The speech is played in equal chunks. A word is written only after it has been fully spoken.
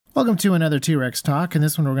Welcome to another T-Rex Talk, and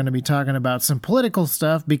this one we're going to be talking about some political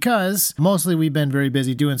stuff because mostly we've been very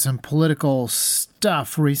busy doing some political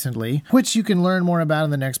stuff recently, which you can learn more about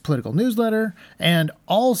in the next political newsletter. And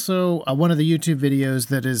also one of the YouTube videos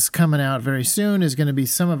that is coming out very soon is going to be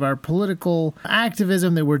some of our political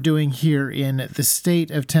activism that we're doing here in the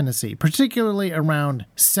state of Tennessee, particularly around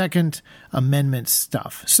Second Amendment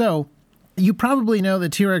stuff. So, you probably know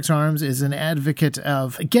that T-Rex Arms is an advocate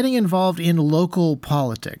of getting involved in local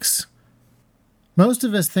politics. Most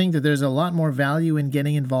of us think that there's a lot more value in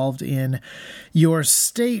getting involved in your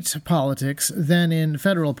state politics than in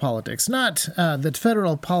federal politics. Not that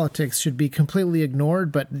federal politics should be completely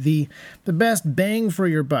ignored, but the best bang for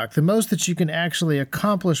your buck, the most that you can actually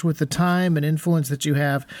accomplish with the time and influence that you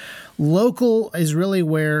have, local is really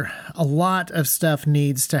where a lot of stuff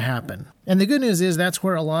needs to happen. And the good news is that's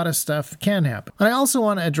where a lot of stuff can happen. But I also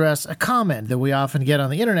want to address a comment that we often get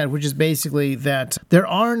on the internet, which is basically that there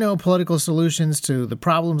are no political solutions to the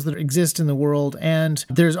problems that exist in the world, and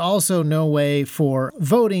there's also no way for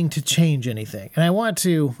voting to change anything. And I want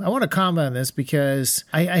to comment on this because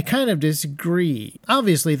I kind of disagree.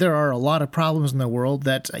 Obviously, there are a lot of problems in the world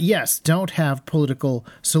that, yes, don't have political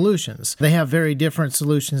solutions. They have very different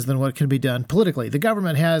solutions than what can be done politically. The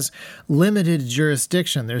government has limited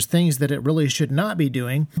jurisdiction. There's things that it really should not be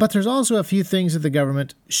doing, but there's also a few things that the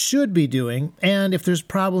government should be doing, and if there's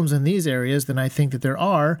problems in these areas, then I think that there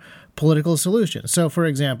are political solutions. So, for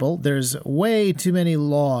example, there's way too many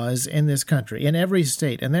laws in this country, in every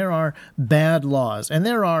state, and there are bad laws, and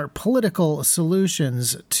there are political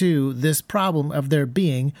solutions to this problem of there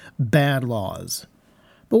being bad laws.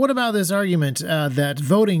 But what about this argument that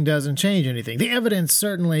voting doesn't change anything? The evidence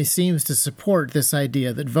certainly seems to support this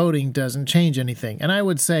idea that voting doesn't change anything. And I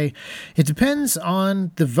would say it depends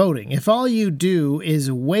on the voting. If all you do is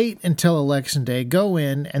wait until Election Day, go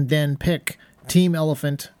in, and then pick Team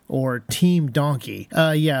Elephant or Team Donkey,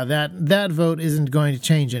 that vote isn't going to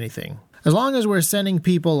change anything. As long as we're sending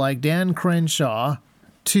people like Dan Crenshaw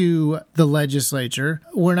to the legislature,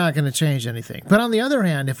 we're not going to change anything. But on the other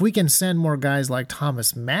hand, if we can send more guys like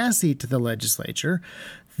Thomas Massie to the legislature,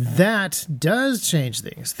 that does change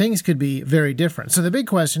things. Things could be very different. So the big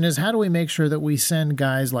question is, how do we make sure that we send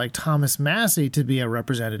guys like Thomas Massie to be our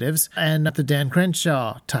representatives and not the Dan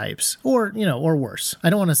Crenshaw types, or worse? I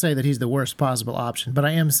don't want to say that he's the worst possible option, but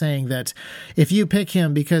I am saying that if you pick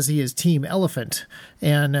him because he is Team Elephant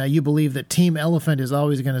and you believe that Team Elephant is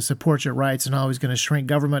always going to support your rights and always going to shrink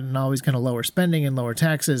government and always going to lower spending and lower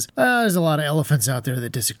taxes, there's a lot of elephants out there that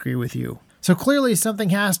disagree with you. So clearly something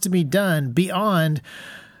has to be done beyond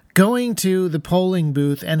going to the polling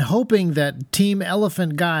booth and hoping that Team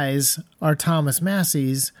Elephant guys are Thomas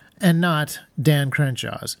Massie's and not Dan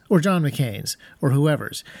Crenshaw's or John McCain's or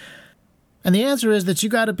whoever's. And the answer is that you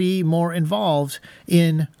got to be more involved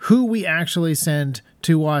in who we actually send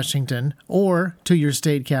to Washington or to your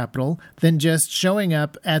state capital than just showing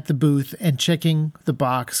up at the booth and checking the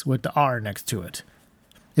box with the R next to it.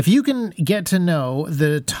 If you can get to know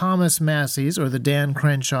the Thomas Massies or the Dan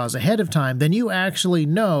Crenshaws ahead of time, then you actually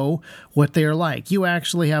know what they're like. You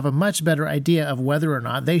actually have a much better idea of whether or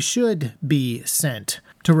not they should be sent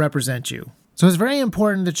to represent you. So it's very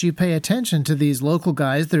important that you pay attention to these local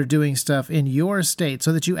guys that are doing stuff in your state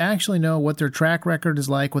so that you actually know what their track record is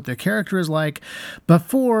like, what their character is like,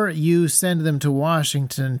 before you send them to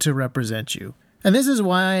Washington to represent you. And this is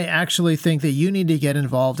why I actually think that you need to get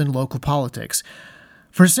involved in local politics.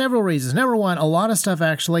 For several reasons. Number one, a lot of stuff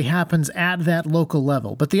actually happens at that local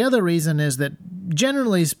level. But the other reason is that,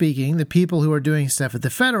 generally speaking, the people who are doing stuff at the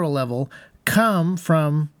federal level come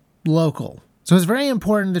from local. So it's very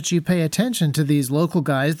important that you pay attention to these local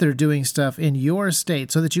guys that are doing stuff in your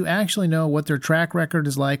state so that you actually know what their track record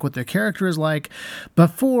is like, what their character is like,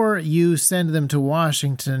 before you send them to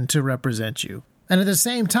Washington to represent you. And at the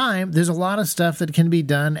same time, there's a lot of stuff that can be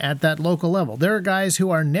done at that local level. There are guys who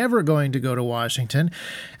are never going to go to Washington,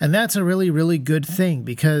 and that's a really, really good thing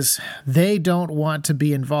because they don't want to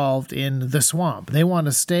be involved in the swamp. They want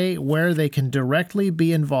to stay where they can directly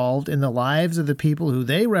be involved in the lives of the people who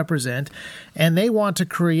they represent, and they want to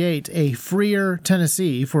create a freer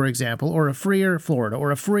Tennessee, for example, or a freer Florida,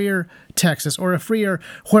 or a freer Texas, or a freer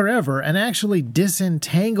wherever, and actually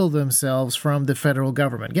disentangle themselves from the federal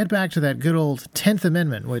government. Get back to that good old 10th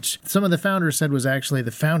Amendment, which some of the founders said was actually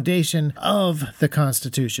the foundation of the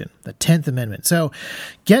Constitution, the 10th Amendment. So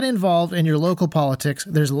get involved in your local politics.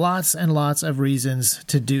 There's lots and lots of reasons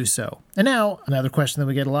to do so. And now, another question that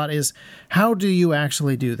we get a lot is, how do you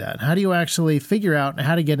actually do that? How do you actually figure out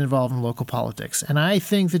how to get involved in local politics? And I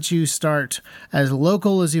think that you start as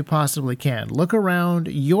local as you possibly can. Look around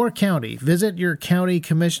your county, visit your county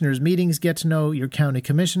commissioners' meetings, get to know your county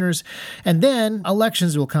commissioners, and then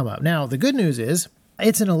elections will come up. Now, the good news is,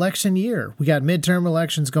 it's an election year. We got midterm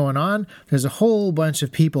elections going on. There's a whole bunch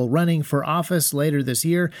of people running for office later this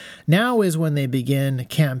year. Now is when they begin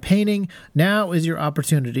campaigning. Now is your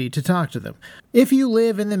opportunity to talk to them. If you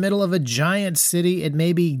live in the middle of a giant city, it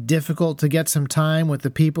may be difficult to get some time with the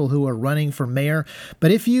people who are running for mayor. But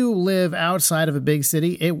if you live outside of a big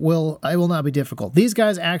city, it will not be difficult. These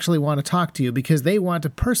guys actually want to talk to you because they want to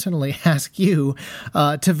personally ask you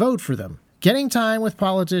to vote for them. Getting time with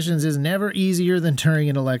politicians is never easier than during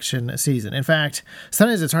an election season. In fact,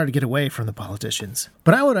 sometimes it's hard to get away from the politicians.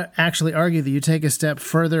 But I would actually argue that you take a step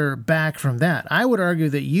further back from that. I would argue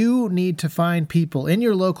that you need to find people in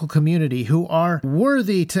your local community who are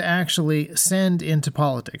worthy to actually send into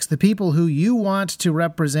politics. The people who you want to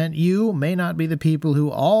represent you may not be the people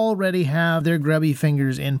who already have their grubby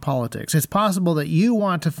fingers in politics. It's possible that you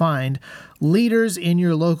want to find leaders in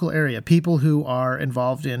your local area, people who are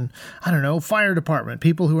involved in, fire department,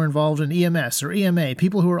 people who are involved in EMS or EMA,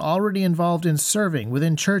 people who are already involved in serving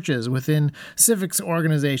within churches, within civics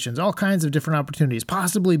organizations, all kinds of different opportunities,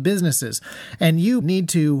 possibly businesses. And you need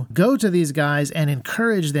to go to these guys and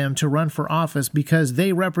encourage them to run for office because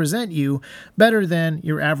they represent you better than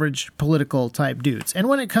your average political type dudes. And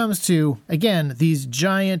when it comes to, again, these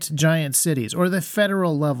giant cities or the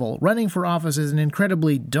federal level, running for office is an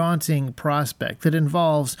incredibly daunting prospect that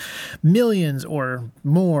involves millions or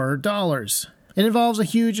more dollars. It involves a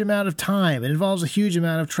huge amount of time. It involves a huge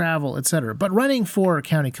amount of travel, etc. But running for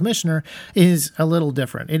county commissioner is a little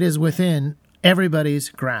different. It is within everybody's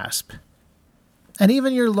grasp. And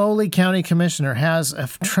even your lowly county commissioner has a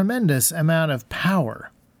tremendous amount of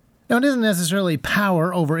power. Now, it isn't necessarily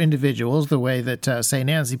power over individuals the way that, say,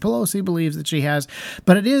 Nancy Pelosi believes that she has,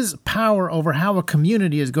 but it is power over how a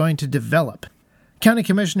community is going to develop. County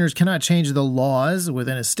commissioners cannot change the laws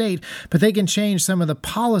within a state, but they can change some of the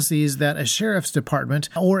policies that a sheriff's department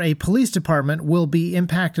or a police department will be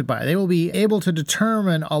impacted by. They will be able to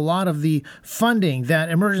determine a lot of the funding that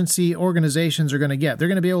emergency organizations are going to get. They're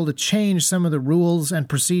going to be able to change some of the rules and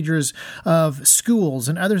procedures of schools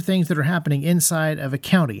and other things that are happening inside of a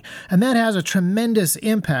county. And that has a tremendous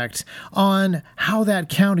impact on how that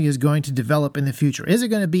county is going to develop in the future. Is it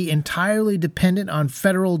going to be entirely dependent on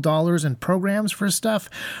federal dollars and programs for stuff,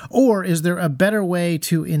 or is there a better way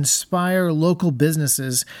to inspire local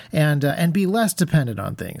businesses and be less dependent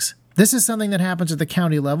on things? This is something that happens at the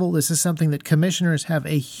county level. This is something that commissioners have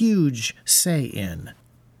a huge say in.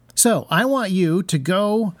 So I want you to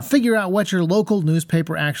go figure out what your local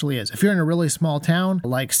newspaper actually is. If you're in a really small town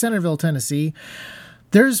like Centerville, Tennessee,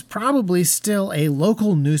 there's probably still a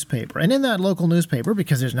local newspaper. And in that local newspaper,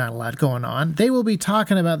 because there's not a lot going on, they will be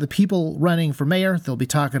talking about the people running for mayor. They'll be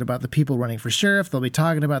talking about the people running for sheriff. They'll be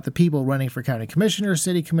talking about the people running for county commissioner,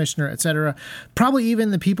 city commissioner, etc. Probably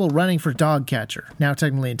even the people running for dog catcher. Now,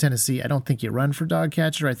 technically in Tennessee, I don't think you run for dog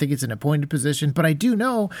catcher. I think it's an appointed position. But I do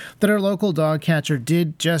know that our local dog catcher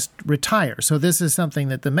did just retire. So this is something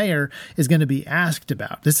that the mayor is going to be asked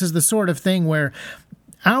about. This is the sort of thing where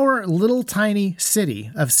our little tiny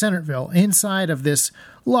city of Centerville, inside of this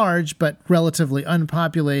large but relatively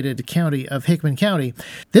unpopulated county of Hickman County,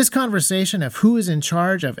 this conversation of who is in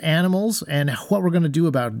charge of animals and what we're going to do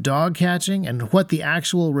about dog catching and what the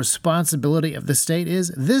actual responsibility of the state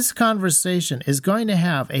is, this conversation is going to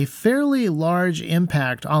have a fairly large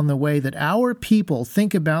impact on the way that our people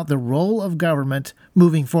think about the role of government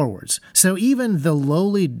moving forwards. So even the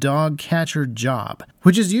lowly dog catcher job,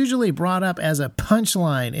 which is usually brought up as a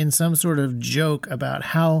punchline in some sort of joke about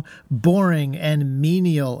how boring and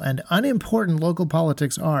menial and unimportant local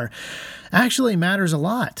politics are, actually matters a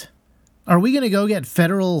lot. Are we going to go get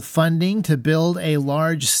federal funding to build a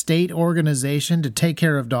large state organization to take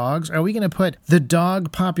care of dogs? Are we going to put the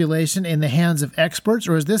dog population in the hands of experts,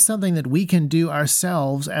 or is this something that we can do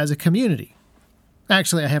ourselves as a community?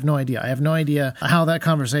 Actually, I have no idea. I have no idea how that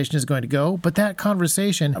conversation is going to go, but that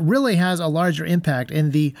conversation really has a larger impact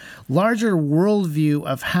in the larger worldview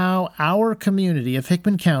of how our community of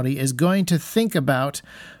Hickman County is going to think about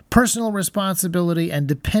personal responsibility and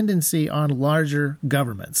dependency on larger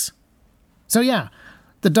governments. So yeah,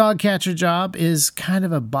 the dog catcher job is kind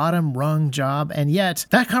of a bottom rung job, and yet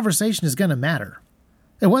that conversation is going to matter.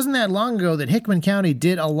 It wasn't that long ago that Hickman County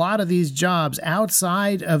did a lot of these jobs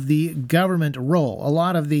outside of the government role. A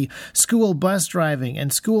lot of the school bus driving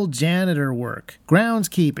and school janitor work,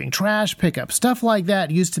 groundskeeping, trash pickup, stuff like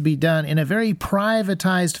that used to be done in a very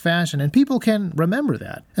privatized fashion, and people can remember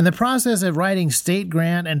that. And the process of writing state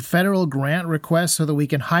grant and federal grant requests so that we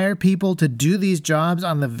can hire people to do these jobs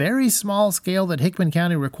on the very small scale that Hickman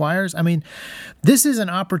County requires, I mean, this is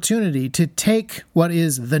an opportunity to take what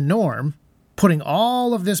is the norm, putting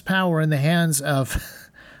all of this power in the hands of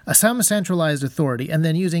some centralized authority and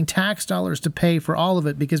then using tax dollars to pay for all of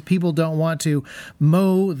it because people don't want to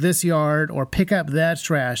mow this yard or pick up that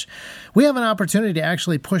trash. We have an opportunity to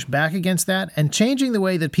actually push back against that, and changing the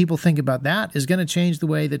way that people think about that is going to change the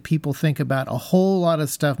way that people think about a whole lot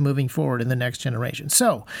of stuff moving forward in the next generation.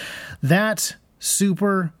 So that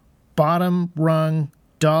super bottom rung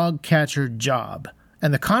dog catcher job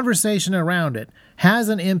and the conversation around it has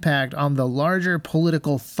an impact on the larger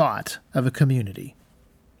political thought of a community.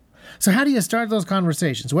 So how do you start those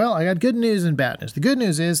conversations? Well, I got good news and bad news. The good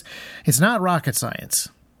news is it's not rocket science.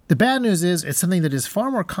 The bad news is it's something that is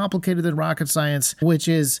far more complicated than rocket science, which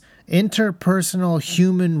is interpersonal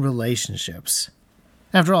human relationships.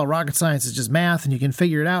 After all, rocket science is just math and you can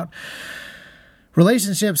figure it out.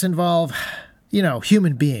 Relationships involve,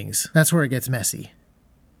 human beings. That's where it gets messy.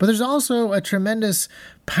 But there's also a tremendous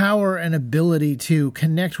power and ability to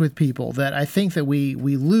connect with people that I think that we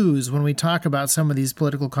lose when we talk about some of these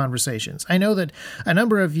political conversations. I know that a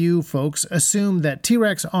number of you folks assume that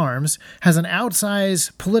T-Rex Arms has an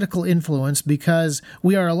outsized political influence because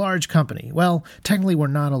we are a large company. Well, technically we're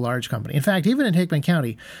not a large company. In fact, even in Hickman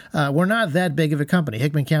County, we're not that big of a company.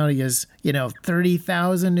 Hickman County is,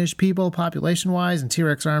 30,000-ish people population-wise, and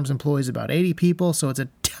T-Rex Arms employs about 80 people, so it's a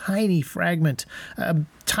tiny fragment, a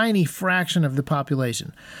tiny fraction of the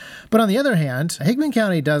population. But on the other hand, Hickman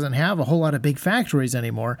County doesn't have a whole lot of big factories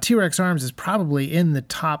anymore. T-Rex Arms is probably in the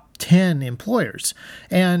top 10 employers.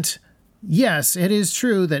 And yes, it is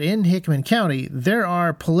true that in Hickman County, there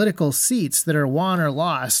are political seats that are won or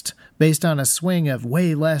lost based on a swing of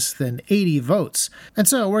way less than 80 votes. And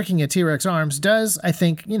so working at T-Rex Arms does, I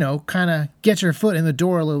think, kind of get your foot in the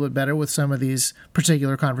door a little bit better with some of these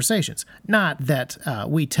particular conversations. Not that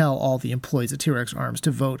we tell all the employees at T-Rex Arms to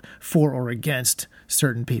vote for or against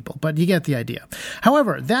certain people, but you get the idea.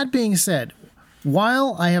 However, that being said,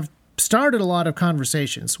 while I have started a lot of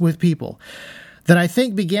conversations with people that I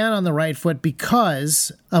think began on the right foot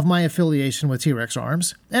because of my affiliation with T-Rex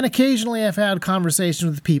Arms. And occasionally I've had conversations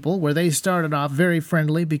with people where they started off very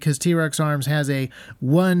friendly because T-Rex Arms has a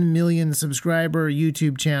 1 million subscriber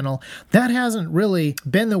YouTube channel. That hasn't really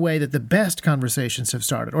been the way that the best conversations have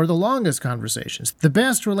started, or the longest conversations. The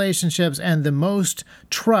best relationships and the most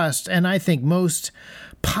trust, and I think most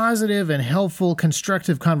positive and helpful,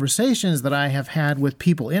 constructive conversations that I have had with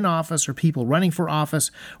people in office or people running for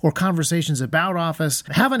office or conversations about office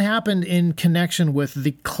haven't happened in connection with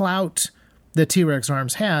the clout that T-Rex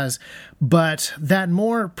Arms has, but that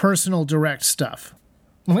more personal, direct stuff.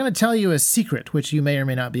 I'm going to tell you a secret, which you may or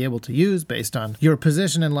may not be able to use based on your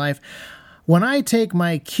position in life. When I take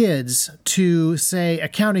my kids to, say, a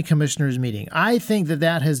county commissioner's meeting, I think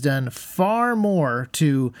that has done far more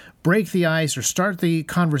to break the ice or start the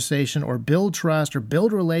conversation or build trust or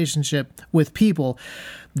build relationship with people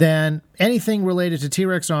than anything related to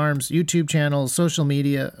T-Rex Arms, YouTube channels, social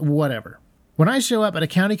media, whatever. When I show up at a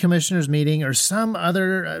county commissioner's meeting or some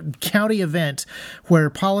other county event where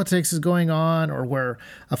politics is going on or where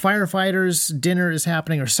a firefighter's dinner is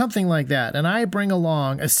happening or something like that, and I bring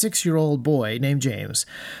along a 6-year-old boy named James,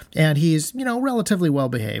 and he's, relatively well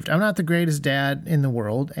behaved. I'm not the greatest dad in the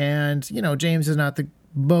world, and, James is not the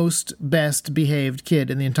most best behaved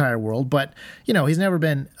kid in the entire world, but, he's never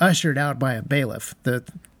been ushered out by a bailiff. The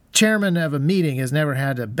chairman of a meeting has never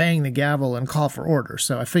had to bang the gavel and call for order,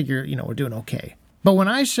 so I figure, we're doing okay. But when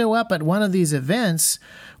I show up at one of these events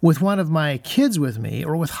with one of my kids with me,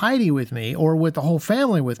 or with Heidi with me, or with the whole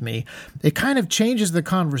family with me, it kind of changes the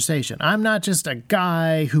conversation. I'm not just a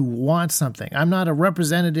guy who wants something. I'm not a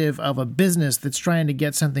representative of a business that's trying to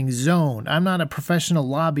get something zoned. I'm not a professional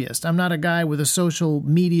lobbyist. I'm not a guy with a social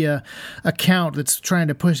media account that's trying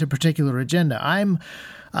to push a particular agenda. I'm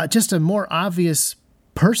just a more obvious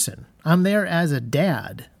person. I'm there as a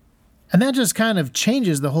dad. And that just kind of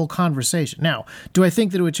changes the whole conversation. Now, do I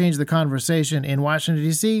think that it would change the conversation in Washington,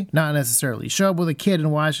 D.C.? Not necessarily. Show up with a kid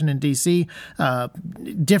in Washington, D.C.,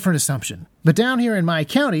 different assumption. But down here in my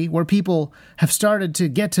county, where people have started to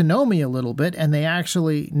get to know me a little bit, and they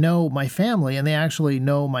actually know my family, and they actually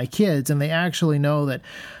know my kids, and they actually know that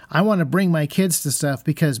I want to bring my kids to stuff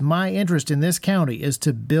because my interest in this county is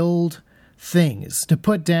to build things, to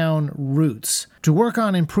put down roots, to work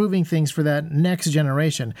on improving things for that next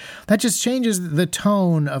generation, that just changes the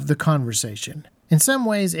tone of the conversation. In some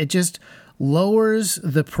ways, it just lowers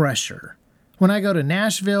the pressure. When I go to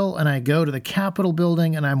Nashville and I go to the Capitol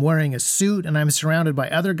building and I'm wearing a suit and I'm surrounded by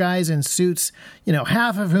other guys in suits,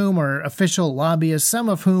 half of whom are official lobbyists, some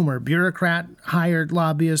of whom are bureaucrat-hired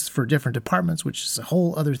lobbyists for different departments, which is a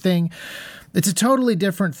whole other thing. It's a totally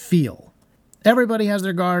different feel. Everybody has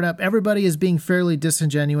their guard up. Everybody is being fairly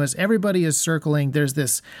disingenuous. Everybody is circling. There's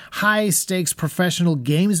this high-stakes professional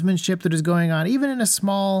gamesmanship that is going on, even in a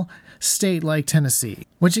small state like Tennessee,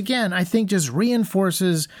 which again, I think just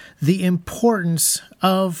reinforces the importance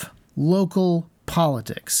of local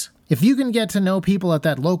politics. If you can get to know people at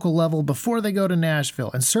that local level before they go to Nashville,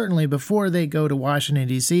 and certainly before they go to Washington,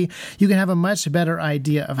 D.C., you can have a much better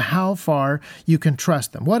idea of how far you can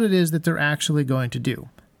trust them, what it is that they're actually going to do.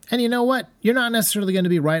 And you know what? You're not necessarily going to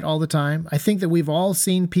be right all the time. I think that we've all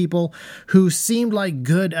seen people who seemed like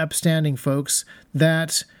good, upstanding folks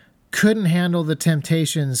that couldn't handle the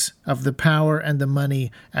temptations of the power and the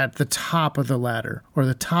money at the top of the ladder or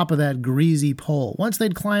the top of that greasy pole. Once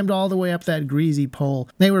they'd climbed all the way up that greasy pole,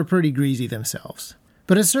 they were pretty greasy themselves.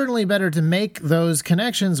 But it's certainly better to make those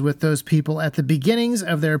connections with those people at the beginnings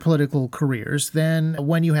of their political careers than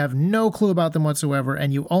when you have no clue about them whatsoever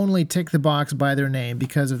and you only tick the box by their name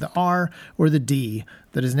because of the R or the D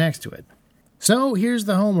that is next to it. So here's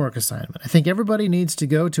the homework assignment. I think everybody needs to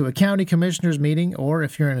go to a county commissioner's meeting, or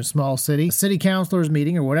if you're in a small city, a city councilor's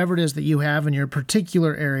meeting, or whatever it is that you have in your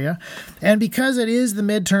particular area. And because it is the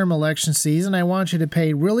midterm election season, I want you to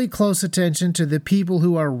pay really close attention to the people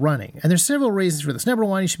who are running. And there's several reasons for this. Number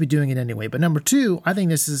one, you should be doing it anyway. But number two, I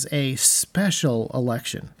think this is a special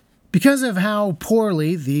election. Because of how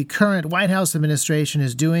poorly the current White House administration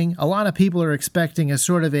is doing, a lot of people are expecting a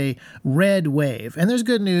sort of a red wave. And there's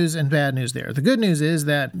good news and bad news there. The good news is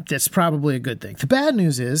that it's probably a good thing. The bad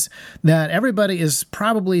news is that everybody is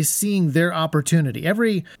probably seeing their opportunity.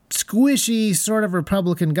 Every squishy sort of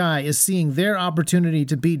Republican guy is seeing their opportunity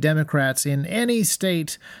to beat Democrats in any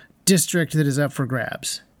state district that is up for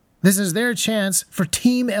grabs. This is their chance for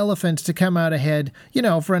Team Elephant to come out ahead,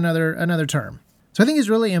 for another term. So I think it's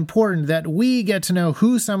really important that we get to know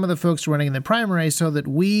who some of the folks are running in the primary so that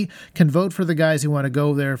we can vote for the guys who want to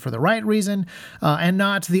go there for the right reason and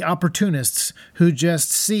not the opportunists who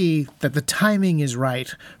just see that the timing is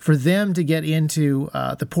right for them to get into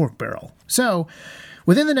the pork barrel. So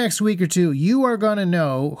within the next week or two, you are going to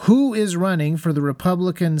know who is running for the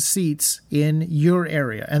Republican seats in your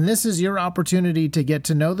area. And this is your opportunity to get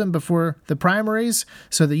to know them before the primaries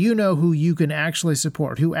so that you know who you can actually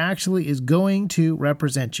support, who actually is going to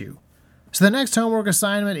represent you. So the next homework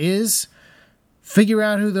assignment is figure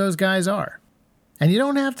out who those guys are. And you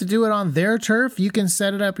don't have to do it on their turf. You can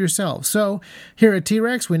set it up yourself. So here at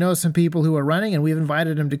T-Rex, we know some people who are running, and we've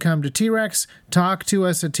invited them to come to T-Rex, talk to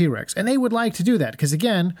us at T-Rex. And they would like to do that because,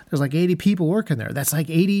 again, there's like 80 people working there. That's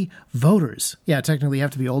like 80 voters. Yeah, technically you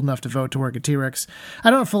have to be old enough to vote to work at T-Rex.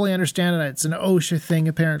 I don't fully understand it. It's an OSHA thing,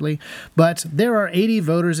 apparently. But there are 80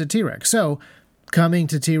 voters at T-Rex. So coming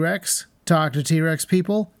to T-Rex, talk to T-Rex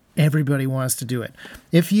people, everybody wants to do it.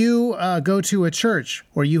 If you go to a church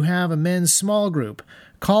or you have a men's small group,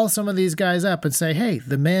 call some of these guys up and say, hey,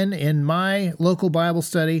 the men in my local Bible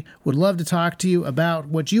study would love to talk to you about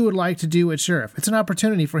what you would like to do at Sheriff. It's an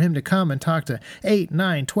opportunity for him to come and talk to 8,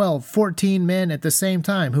 9, 12, 14 men at the same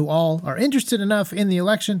time who all are interested enough in the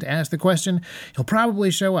election to ask the question. He'll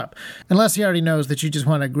probably show up, unless he already knows that you just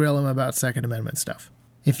want to grill him about Second Amendment stuff.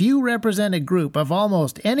 If you represent a group of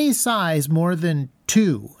almost any size more than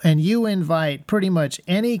 2, and you invite pretty much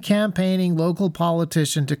any campaigning local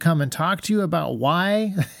politician to come and talk to you about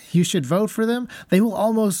why you should vote for them, they will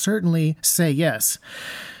almost certainly say yes.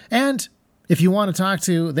 And if you want to talk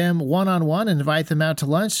to them one-on-one and invite them out to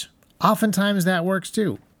lunch, oftentimes that works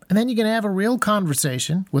too. And then you can have a real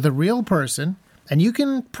conversation with a real person, and you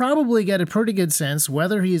can probably get a pretty good sense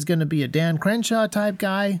whether he's going to be a Dan Crenshaw type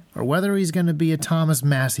guy or whether he's going to be a Thomas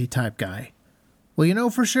Massie type guy. Will you know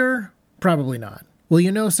for sure? Probably not. Will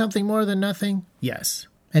you know something more than nothing? Yes.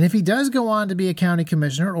 And if he does go on to be a county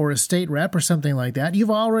commissioner or a state rep or something like that, you've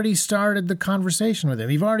already started the conversation with him.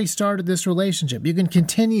 You've already started this relationship. You can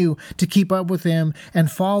continue to keep up with him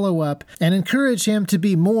and follow up and encourage him to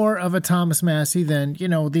be more of a Thomas Massie than,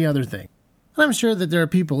 the other thing. I'm sure that there are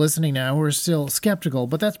people listening now who are still skeptical,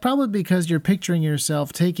 but that's probably because you're picturing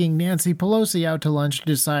yourself taking Nancy Pelosi out to lunch to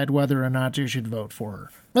decide whether or not you should vote for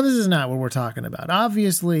her. But this is not what we're talking about.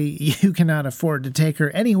 Obviously, you cannot afford to take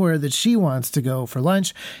her anywhere that she wants to go for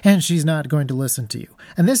lunch, and she's not going to listen to you.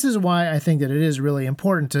 And this is why I think that it is really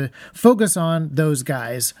important to focus on those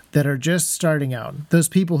guys that are just starting out, those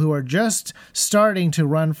people who are just starting to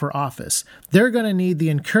run for office. They're going to need the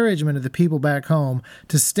encouragement of the people back home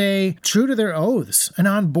to stay true to their oaths and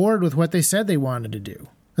on board with what they said they wanted to do.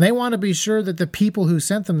 And they want to be sure that the people who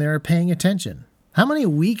sent them there are paying attention. How many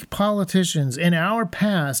weak politicians in our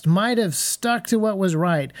past might have stuck to what was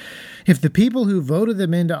right if the people who voted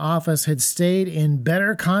them into office had stayed in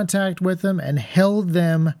better contact with them and held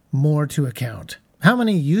them more to account? How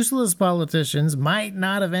many useless politicians might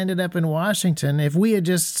not have ended up in Washington if we had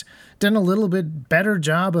just done a little bit better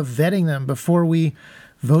job of vetting them before we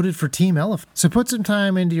voted for Team Elephant? So put some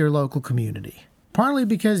time into your local community. Partly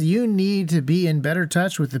because you need to be in better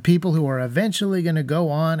touch with the people who are eventually going to go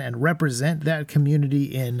on and represent that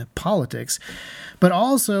community in politics, but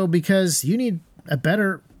also because you need a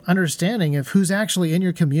better understanding of who's actually in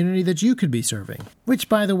your community that you could be serving. Which,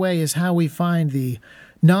 by the way, is how we find the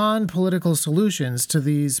non-political solutions to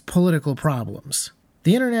these political problems.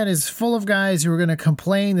 The internet is full of guys who are going to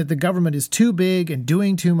complain that the government is too big and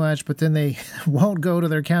doing too much, but then they won't go to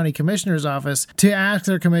their county commissioner's office to ask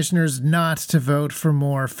their commissioners not to vote for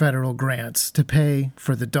more federal grants to pay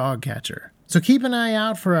for the dog catcher. So keep an eye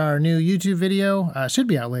out for our new YouTube video. Should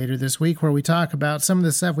be out later this week, where we talk about some of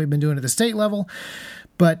the stuff we've been doing at the state level.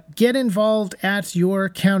 But get involved at your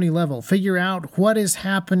county level. Figure out what is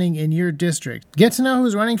happening in your district. Get to know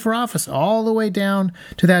who's running for office all the way down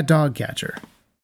to that dog catcher.